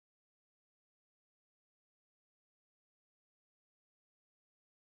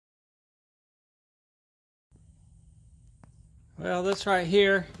Well, this right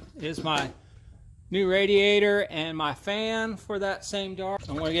here is my new radiator and my fan for that same Dart.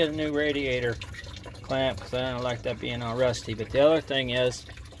 I'm gonna get a new radiator clamp because I don't like that being all rusty. But the other thing is,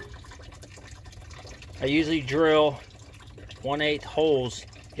 I usually drill 1/8 holes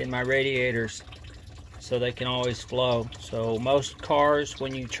in my radiators so they can always flow. So most cars,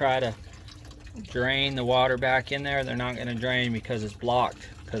 when you try to drain the water back in there, they're not going to drain because it's blocked,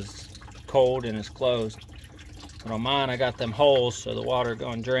 because it's cold and it's closed. But on mine, I got them holes so the water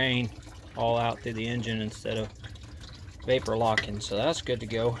going to drain all out through the engine instead of vapor locking. So that's good to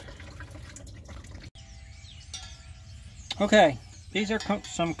go. Okay, these are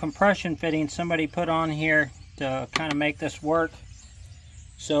some compression fittings somebody put on here to kind of make this work.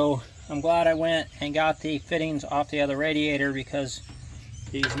 So I'm glad I went and got the fittings off the other radiator, because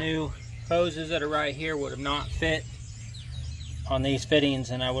these new hoses that are right here would have not fit on these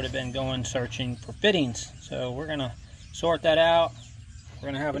fittings, and I would have been going searching for fittings. So we're gonna sort that out. We're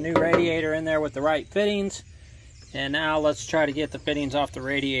gonna have a new radiator in there with the right fittings, and now let's try to get the fittings off the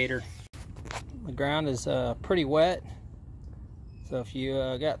radiator. The ground is pretty wet, so if you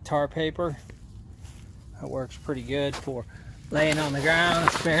got tar paper, that works pretty good for laying on the ground.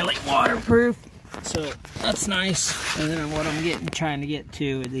 It's fairly waterproof, so that's nice. And then what I'm trying to get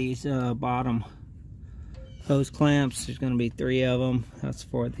to are these bottom hose clamps. There's going to be 3 of them. That's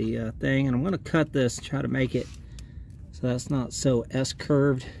for the thing, and I'm going to cut this, try to make it so that's not so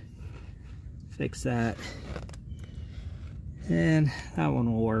S-curved. Fix that, and that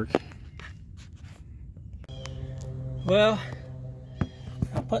one will work. Well,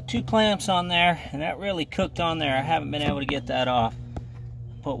 I put 2 clamps on there, and that really cooked on there. I haven't been able to get that off.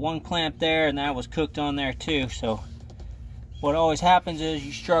 Put 1 clamp there, and that was cooked on there too. So what always happens is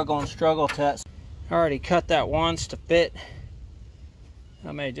you struggle and struggle to that. I already cut that once to fit.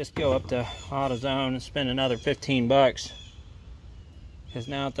 I may just go up to AutoZone and spend another 15 bucks, because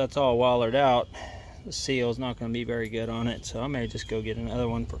now that that's all wallered out, the seal is not going to be very good on it. So I may just go get another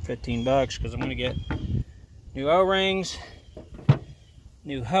one for 15 bucks, because I'm going to get new O-rings,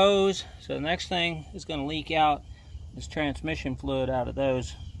 new hose. So the next thing is going to leak out this transmission fluid out of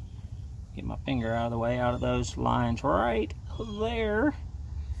those. Get my finger out of the way, out of those lines right there.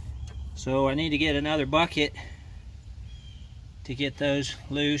 So I need to get another bucket to get those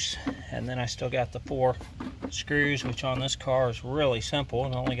loose. And then I still got the 4 screws, which on this car is really simple,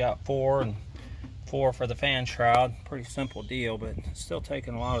 and only got 4 and 4 for the fan shroud. Pretty simple deal, but it's still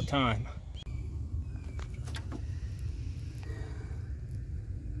taking a lot of time.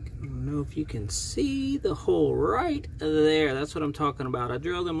 I don't know if you can see the hole right there. That's what I'm talking about. I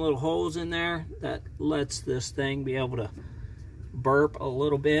drilled them little holes in there. That lets this thing be able to burp a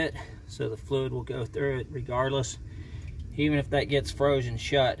little bit, so the fluid will go through it regardless. Even if that gets frozen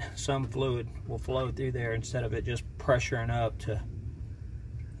shut, some fluid will flow through there instead of it just pressuring up to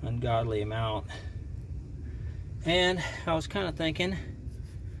ungodly amount. And I was kind of thinking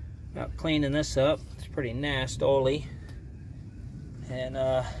about cleaning this up. It's pretty nasty, and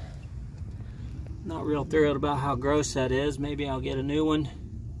not real thrilled about how gross that is. Maybe I'll get a new one.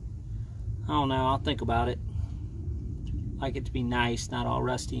 I don't know, I'll think about it. I like it to be nice, not all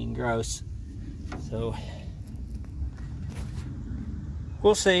rusty and gross. So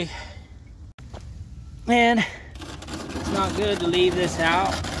we'll see. And it's not good to leave this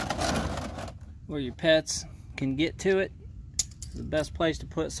out where your pets can get to it. The best place to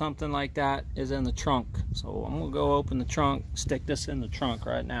put something like that is in the trunk. So I'm gonna go open the trunk, stick this in the trunk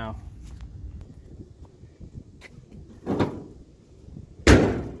right now.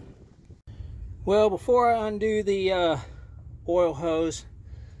 Well, before I undo the oil hose,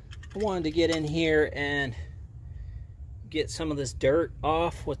 I wanted to get in here and get some of this dirt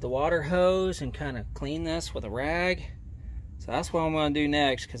off with the water hose and kind of clean this with a rag. So that's what I'm going to do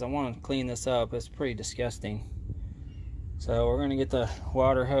next, because I want to clean this up. It's pretty disgusting. So we're going to get the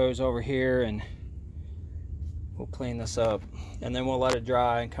water hose over here and we'll clean this up, and then we'll let it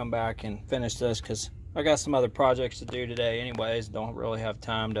dry and come back and finish this, because I got some other projects to do today anyways. Don't really have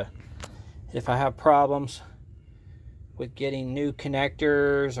time to. If I have problems with getting new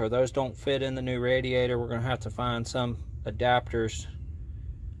connectors, or those don't fit in the new radiator, we're going to have to find some adapters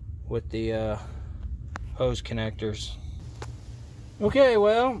with the hose connectors. Okay,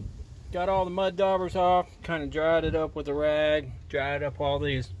 well, got all the mud daubers off, kind of dried it up with a rag, dried up all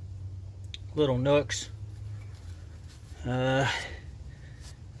these little nooks. I'm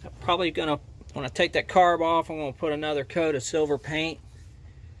probably going to, when I take that carb off, I'm going to put another coat of silver paint.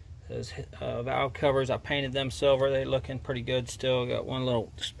 Those valve covers, I painted them silver. They're looking pretty good still. Got one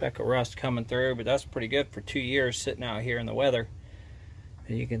little speck of rust coming through, but that's pretty good for 2 years sitting out here in the weather.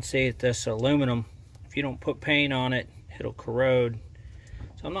 And you can see that this aluminum, if you don't put paint on it, it'll corrode.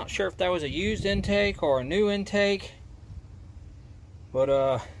 So I'm not sure if that was a used intake or a new intake, but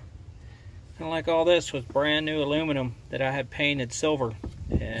kind of like all this was brand new aluminum that I had painted silver,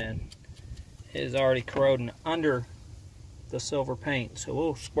 and it is already corroding under the silver paint. So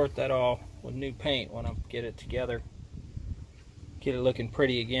we'll squirt that all with new paint when I get it together, get it looking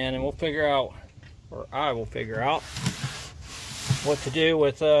pretty again, and we'll figure out, or I will figure out, what to do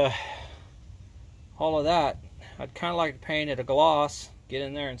with all of that. I'd kind of like to paint it a gloss, get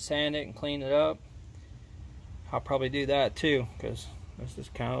in there and sand it and clean it up. I'll probably do that too, because this is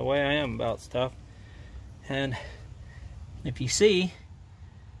kind of the way I am about stuff. And if you see,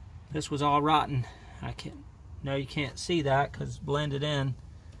 this was all rotten. I know you can't see that because it's blended in,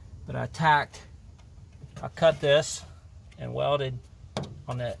 but I cut this and welded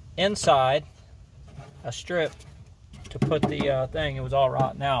on the inside a strip to put the thing. It was all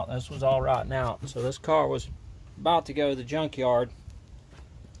rotten out. This was all rotten out. So this car was about to go to the junkyard.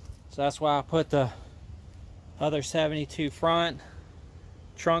 So that's why I put the other 72 front.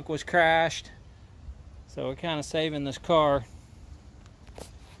 Trunk was crashed. So we're kind of saving this car.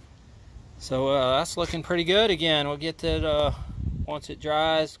 So that's looking pretty good again. We'll get that once it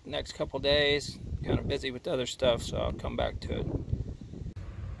dries, next couple days. Kind of busy with other stuff, so I'll come back to it.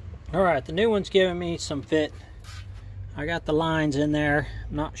 Alright, the new one's giving me some fit. I got the lines in there.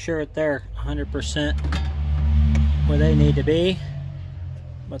 I'm not sure if they're 100% where they need to be,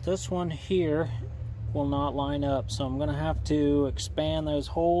 but this one here will not line up, so I'm going to have to expand those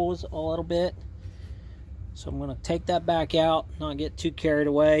holes a little bit. So I'm going to take that back out, not get too carried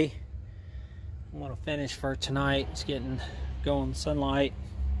away. I want to finish for tonight. It's getting going sunlight.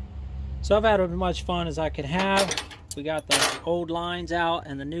 So I've had as much fun as I could have. We got the old lines out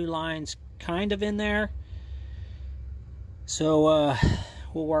and the new lines kind of in there. So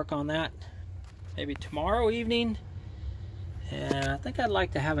we'll work on that maybe tomorrow evening. And I think I'd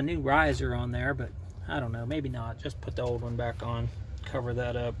like to have a new riser on there, but I don't know, maybe not. Just put the old one back on, cover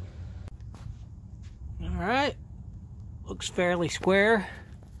that up. All right, looks fairly square.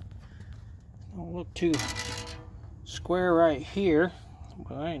 Don't look too square right here,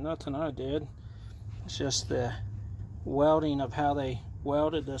 but ain't nothing I did. It's just the welding of how they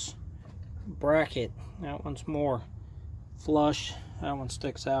welded this bracket. That one's more flush, that one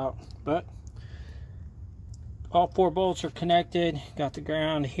sticks out, but all 4 bolts are connected. Got the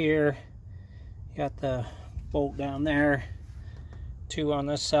ground here, got the bolt down there, 2 on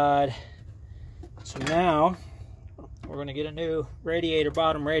this side. So now we're going to get a new radiator,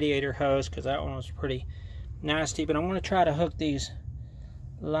 bottom radiator hose, because that one was pretty nasty. But I'm going to try to hook these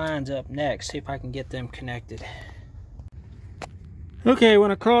lines up next, see if I can get them connected. Okay, when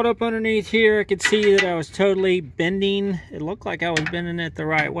I crawled up underneath here, I could see that I was totally bending. It looked like I was bending it the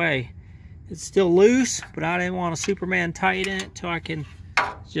right way. It's still loose, but I didn't want to Superman tighten it till I can.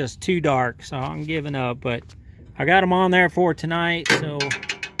 It's just too dark, so I'm giving up. But I got them on there for tonight, so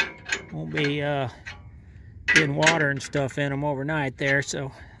won't be getting water and stuff in them overnight there,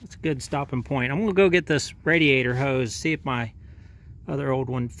 so that's a good stopping point. I'm gonna go get this radiator hose, see if my other old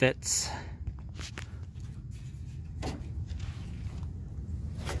one fits.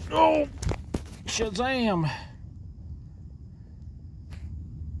 Oh, Shazam!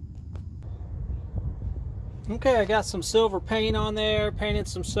 Okay, I got some silver paint on there, painted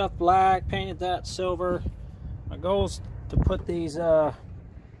some stuff black, painted that silver. My goal is to put these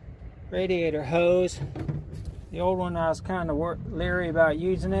radiator hose. The old one I was kind of leery about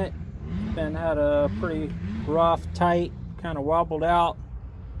using it. Been had a pretty rough, tight, kind of wobbled out.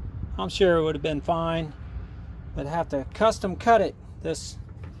 I'm sure it would have been fine, but I have to custom cut it. This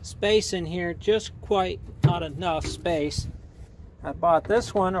space in here, just quite not enough space. I bought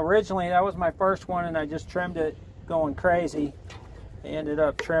this one originally, that was my first one, and I just trimmed it going crazy. I ended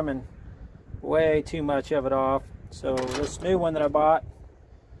up trimming way too much of it off. So this new one that I bought,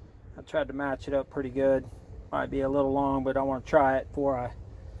 I tried to match it up pretty good. Might be a little long, but I want to try it before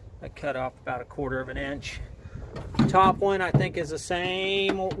I cut off about 1/4 of an inch. Top one I think is the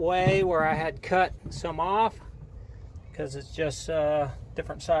same way where I had cut some off, because it's just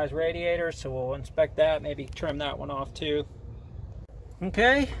different size radiators. So we'll inspect that, maybe trim that one off too.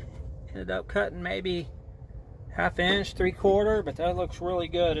 Okay, ended up cutting maybe 1/2 inch, 3/4, but that looks really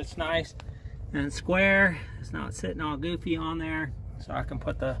good. It's nice and square. It's not sitting all goofy on there, so I can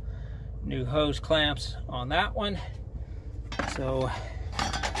put the new hose clamps on that one. So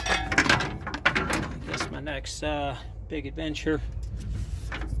I guess my next big adventure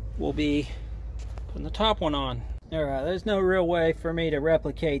will be putting the top one on. Alright, there's no real way for me to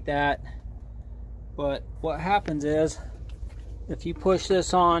replicate that, but what happens is if you push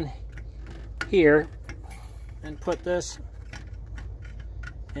this on here, and put this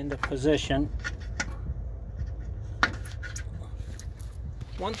into position.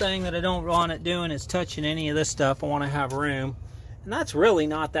 One thing that I don't want it doing is touching any of this stuff. I want to have room, and that's really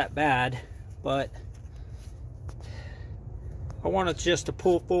not that bad, but I want it just to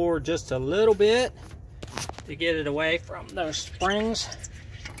pull forward just a little bit to get it away from those springs.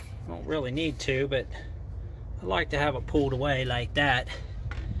 I don't really need to, but I like to have it pulled away like that.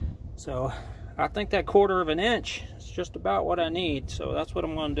 So I think that 1/4 of an inch is just about what I need, so that's what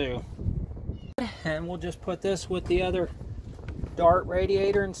I'm going to do. And we'll just put this with the other Dart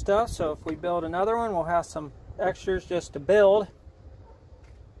radiator and stuff, so if we build another one, we'll have some extras just to build.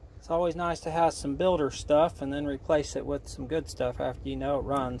 It's always nice to have some builder stuff and then replace it with some good stuff after you know it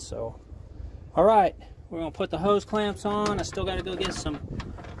runs. So alright, we're going to put the hose clamps on. I still got to go get some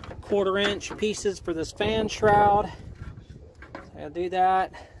 1/4 inch pieces for this fan shroud. So I'll do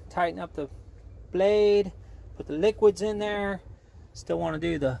that, tighten up the blade, put the liquids in there. Still want to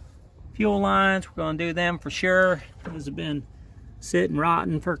do the fuel lines. We're going to do them for sure. Those have been sitting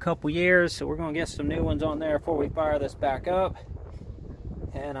rotten for a couple years, so we're going to get some new ones on there before we fire this back up.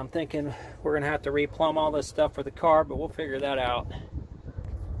 And I'm thinking we're going to have to replumb all this stuff for the car, but we'll figure that out.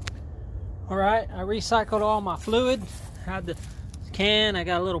 Alright, I recycled all my fluid. Had the can, I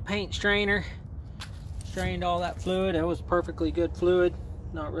got a little paint strainer. Strained all that fluid. It was perfectly good fluid.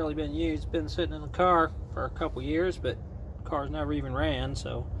 Not really been used. Been sitting in the car for a couple years, but the car's never even ran,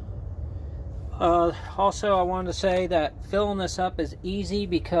 so. Also, I wanted to say that filling this up is easy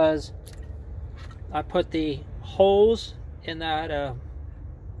because I put the holes in that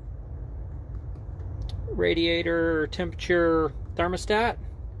radiator temperature thermostat,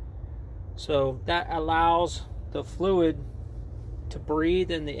 so that allows the fluid to breathe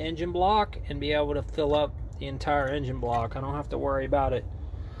in the engine block and be able to fill up the entire engine block. I don't have to worry about it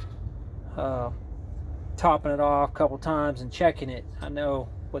topping it off a couple times and checking it. I know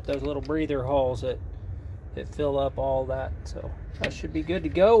with those little breather holes that fill up all that, so that should be good to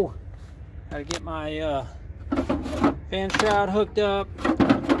go. Gotta get my fan shroud hooked up,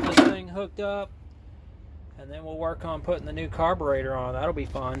 this thing hooked up, and then we'll work on putting the new carburetor on. That'll be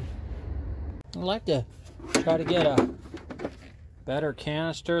fun. I'd like to try to get a better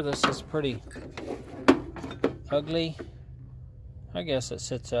canister. This is pretty ugly. I guess it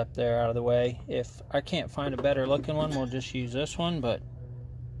sits up there out of the way. If I can't find a better looking one, we'll just use this one, but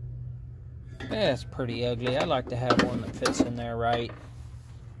yeah, it's pretty ugly. I'd like to have one that fits in there right.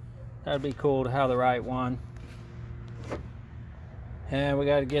 That'd be cool to have the right one. And we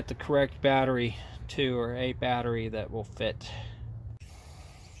got to get the correct battery too, or a battery that will fit.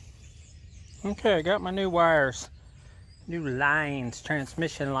 Okay, I got my new wires, new lines,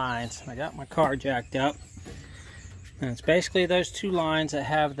 transmission lines. I got my car jacked up, and it's basically those two lines that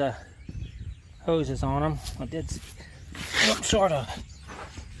have the hoses on them. I did some sort of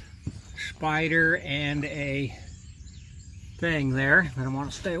spider and a thing there that I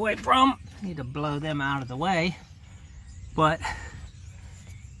want to stay away from. I need to blow them out of the way, but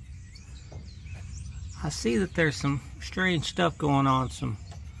I see that there's some strange stuff going on. Some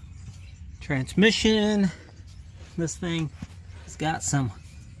transmission. This thing has got some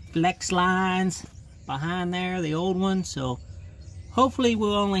flex lines behind there, the old one, so hopefully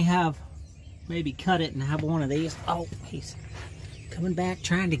we'll only have, maybe cut it and have one of these. Oh, he's coming back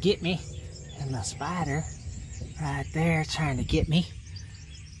trying to get me. And the spider right there trying to get me.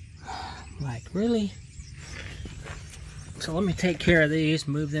 Like, really? So let me take care of these,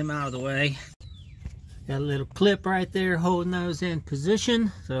 move them out of the way. Got a little clip right there holding those in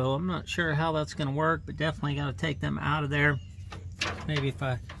position, so I'm not sure how that's going to work, but definitely got to take them out of there. Maybe if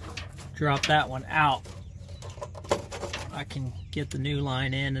I drop that one out, I can get the new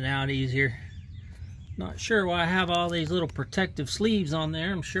line in and out easier. Not sure why I have all these little protective sleeves on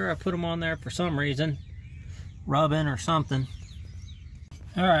there. I'm sure I put them on there for some reason, rubbing or something.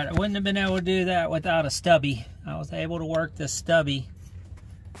 Alright, I wouldn't have been able to do that without a stubby. I was able to work this stubby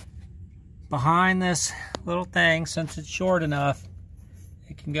behind this little thing. Since it's short enough,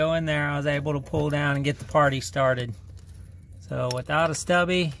 it can go in there. I was able to pull down and get the party started. So without a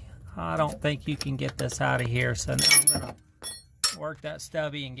stubby, I don't think you can get this out of here. So now I'm going to work that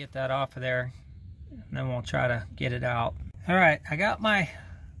stubby and get that off of there, and then we'll try to get it out. Alright, I got my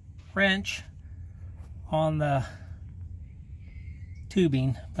wrench on the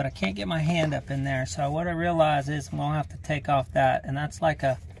tubing, but I can't get my hand up in there. So what I realize is I'm gonna have to take off that, and that's like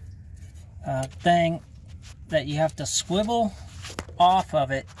a thing that you have to swivel off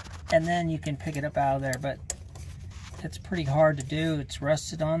of it, and then you can pick it up out of there. But it's pretty hard to do. It's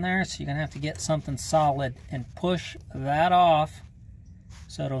rusted on there, so you're gonna have to get something solid and push that off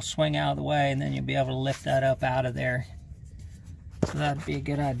so it'll swing out of the way, and then you'll be able to lift that up out of there. So that'd be a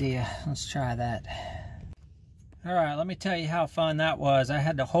good idea. Let's try that. All right, let me tell you how fun that was. I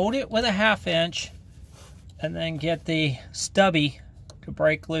had to hold it with a 1/2 inch and then get the stubby to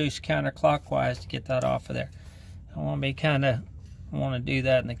break loose counterclockwise to get that off of there. I want to do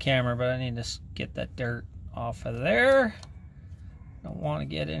that in the camera, but I need to get that dirt off of there. Don't want to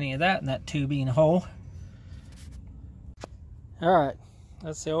get any of that in that tubing hole. All right,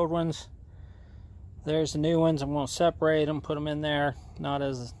 that's the old ones. There's the new ones. I'm going to separate them, put them in there, not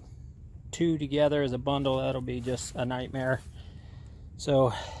as two together as a bundle. That'll be just a nightmare.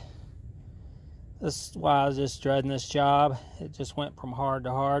 So this is why I was just dreading this job. It just went from hard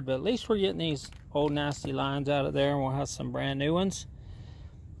to hard, but at least we're getting these old nasty lines out of there, and we'll have some brand new ones.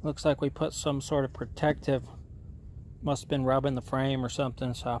 Looks like we put some sort of protective, must have been rubbing the frame or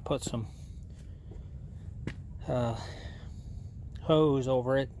something, so I put some hose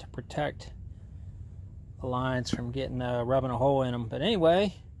over it to protect the lines from getting rubbing a hole in them. But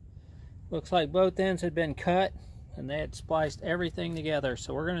anyway, looks like both ends had been cut and they had spliced everything together,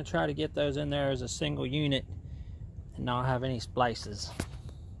 so we're going to try to get those in there as a single unit and not have any splices.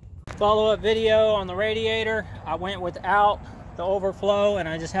 Follow-up video on the radiator. I went without the overflow and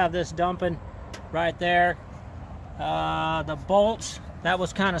I just have this dumping right there. The bolts, that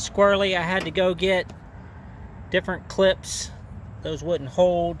was kind of squirrely. I had to go get different clips. Those wouldn't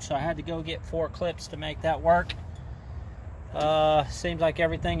hold, so I had to go get 4 clips to make that work. Seems like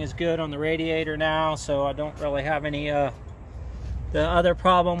everything is good on the radiator now, so I don't really have any. The other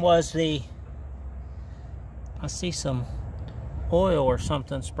problem was I see some oil or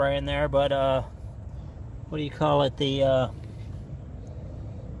something spraying there, but what do you call it?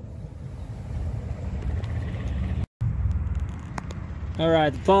 All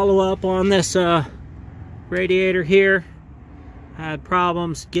right, follow up on this radiator here. I had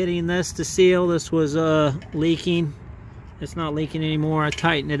problems getting this to seal. This was leaking. It's not leaking anymore. I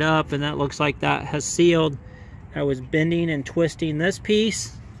tightened it up and that looks like that has sealed. I was bending and twisting this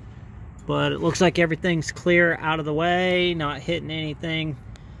piece, but it looks like everything's clear out of the way, not hitting anything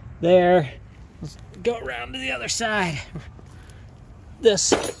there. Let's go around to the other side.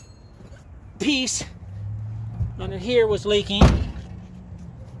 This piece under here was leaking.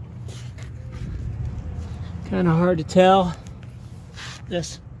 Kind of hard to tell.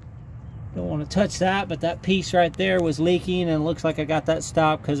 Don't want to touch that, but that piece right there was leaking, and it looks like I got that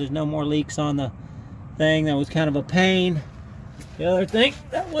stopped because there's no more leaks on the thing. That was kind of a pain. The other thing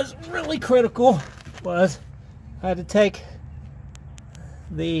that was really critical was I had to take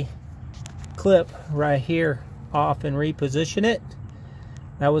the clip right here off and reposition it.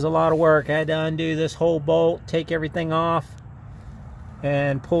 That was a lot of work. I had to undo this whole bolt, take everything off,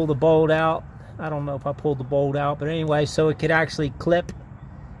 and pull the bolt out. I don't know if I pulled the bolt out, but anyway, so it could actually clip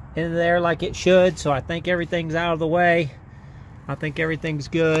in there like it should. So I think everything's out of the way. I think everything's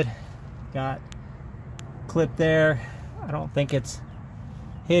good. Got clip there. I don't think it's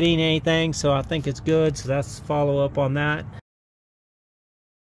hitting anything, so I think it's good. So that's follow up on that.